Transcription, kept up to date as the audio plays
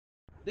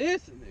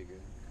This nigga.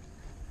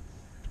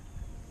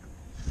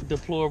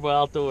 Deplorable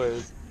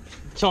outdoors.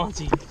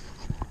 Chauncey.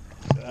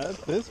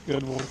 That's a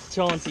good one.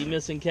 Chauncey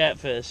missing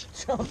catfish.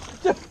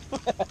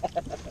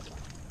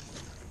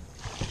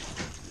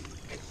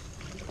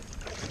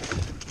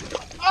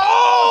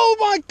 Oh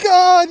my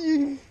God!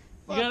 You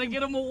gotta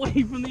get him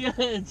away from the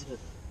edge.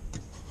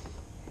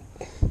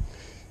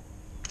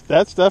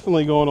 That's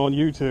definitely going on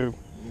YouTube.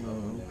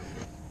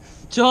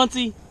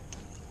 Chauncey,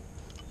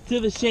 to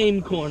the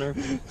shame corner.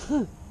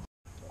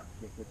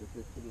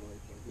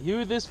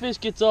 This fish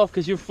gets off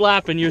because you're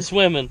flapping, you're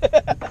swimming.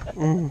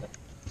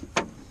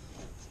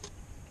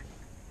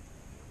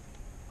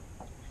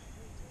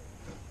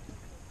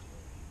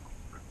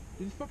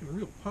 These fucking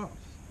real pops.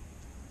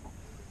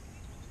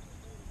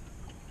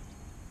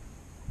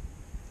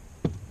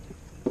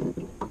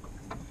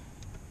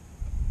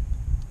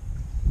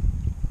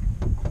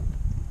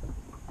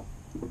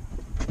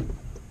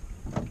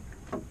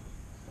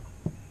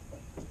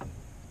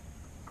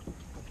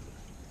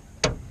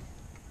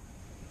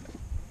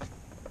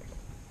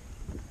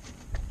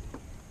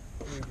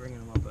 Where are you bringing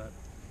them up at?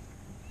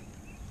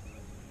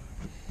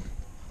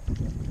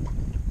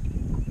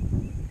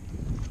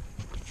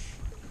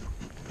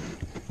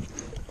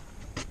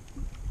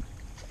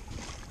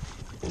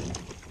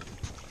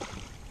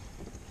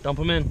 Dump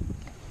them in.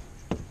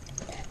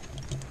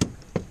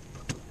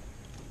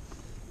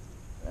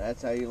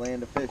 That's how you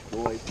land a fish,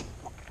 boys.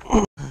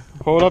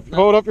 Hold up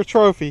your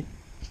trophy.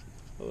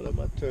 Hold up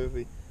my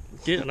trophy.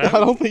 I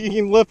don't think you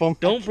can lip them.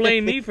 Don't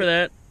blame me for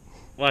that.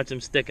 Watch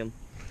him sticking.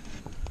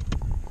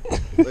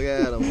 Look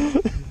at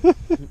him.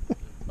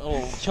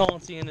 Oh,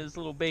 Chauncey and his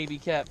little baby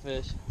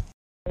catfish.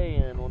 Hey,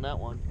 in on that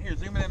one. Here,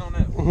 zoom in on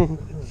that one.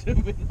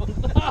 Zoom in on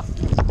that.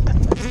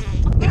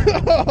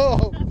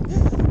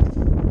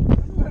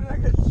 Why did I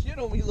get shit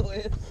on me, little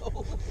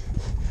asshole?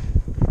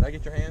 Did I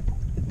get your hand?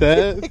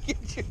 That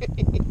Get your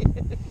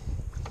hand.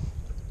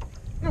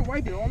 No,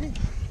 wipe it on me.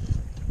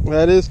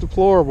 that is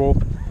deplorable.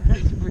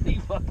 That's pretty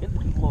fucking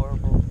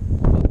deplorable.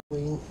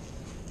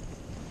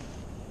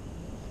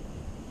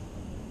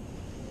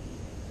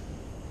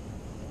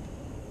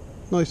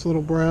 Nice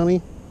little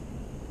brownie.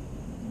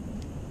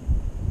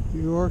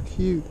 You are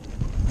cute.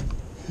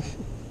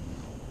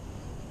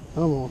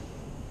 Come on.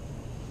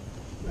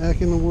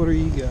 Back in the water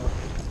you go.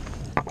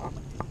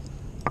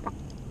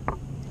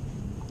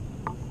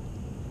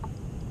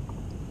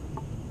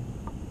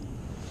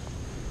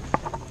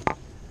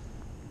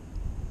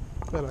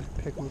 Bet I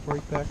pick them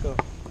right back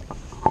up.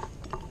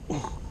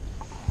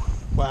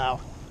 Wow.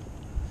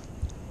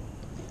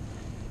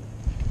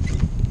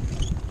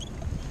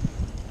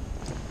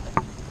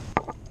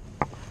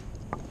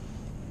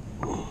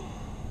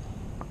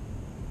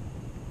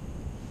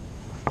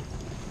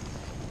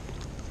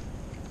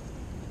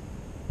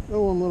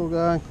 Go on, little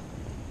guy.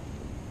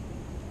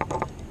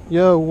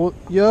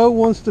 Yo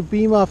wants to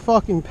be my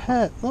fucking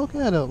pet. Look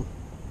at him.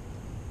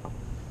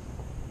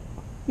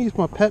 He's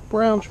my pet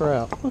brown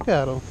trout. Look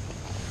at him.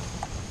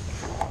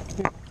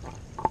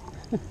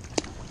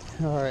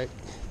 Alright.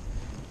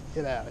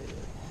 Get out of here.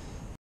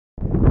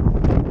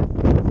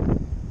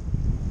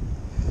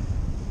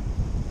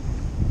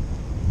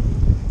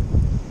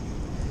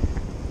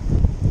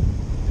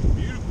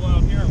 Beautiful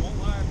out here, I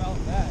won't lie about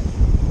that.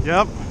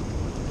 Yep.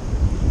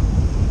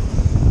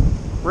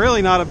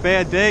 Really not a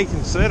bad day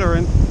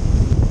considering. No,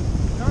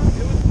 it was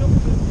still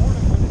this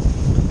morning when it's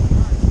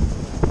nice.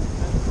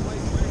 That's the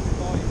place winning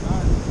with all you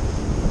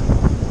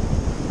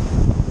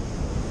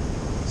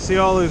guys. See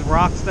all those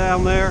rocks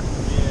down there?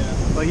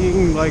 Yeah. Like you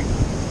can like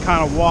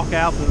kind of walk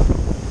out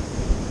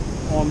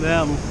on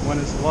them when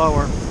it's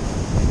lower.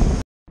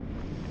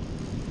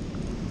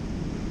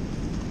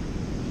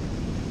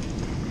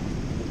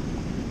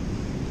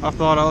 I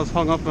thought I was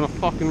hung up in a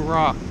fucking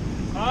rock.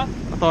 Huh?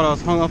 I thought I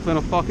was hung up in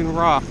a fucking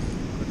rock.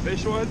 The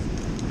fish was?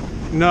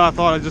 No, I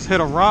thought I just hit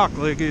a rock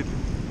like it.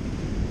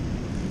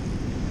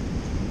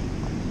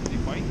 Is he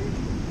fighting?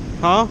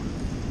 Huh?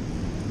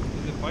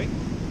 Is it fighting?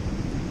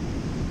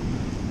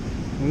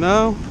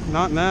 No,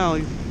 not now.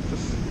 He's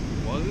just.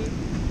 Was it?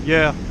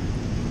 Yeah.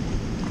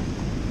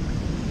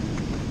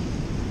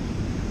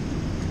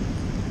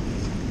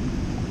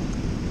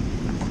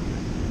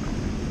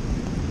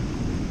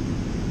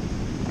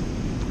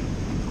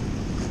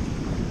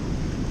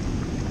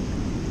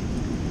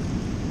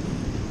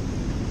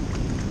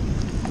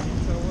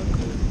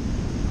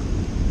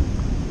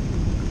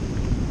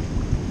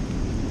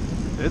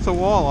 It's a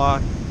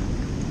walleye.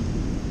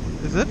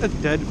 Is it a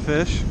dead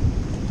fish?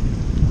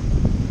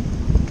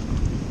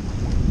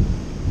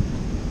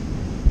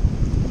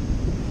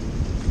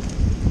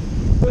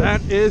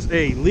 That is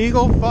a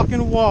legal fucking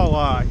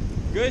walleye.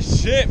 Good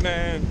shit,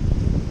 man.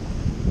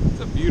 It's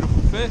a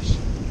beautiful fish.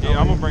 Yeah,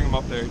 I'm gonna bring him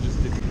up there. Just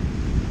to...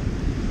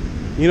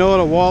 You know what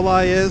a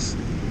walleye is?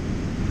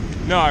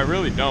 No, I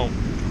really don't.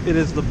 It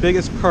is the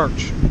biggest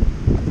perch.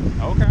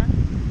 Okay. I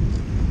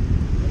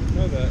didn't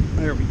know that.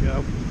 There we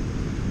go.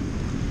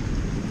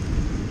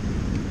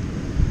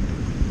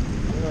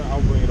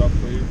 I'll bring it up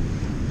for you.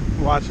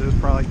 Watch it, it's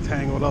probably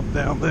tangled up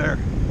down there.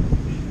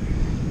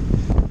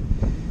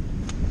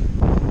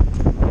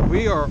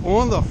 We are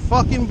on the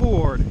fucking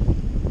board.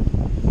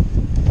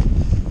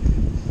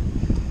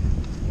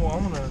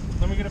 Well,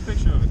 let me get a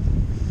picture of it.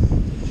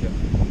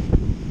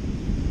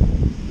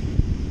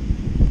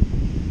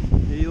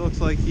 He looks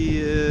like he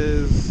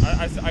is,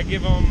 I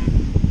give him,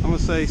 I'm gonna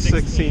say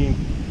 16.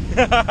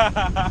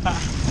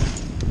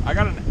 I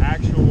got an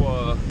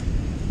actual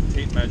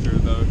tape measure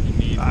though if you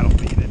need. I don't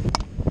need it.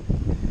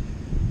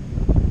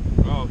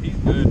 Oh, he's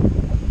good.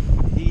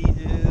 He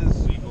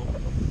is Legal.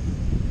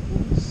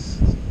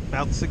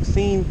 about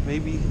 16,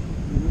 maybe.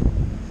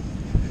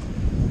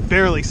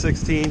 Barely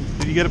 16.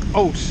 Did you get a,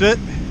 oh shit.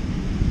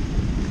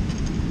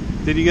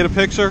 Did you get a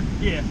picture?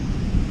 Yeah.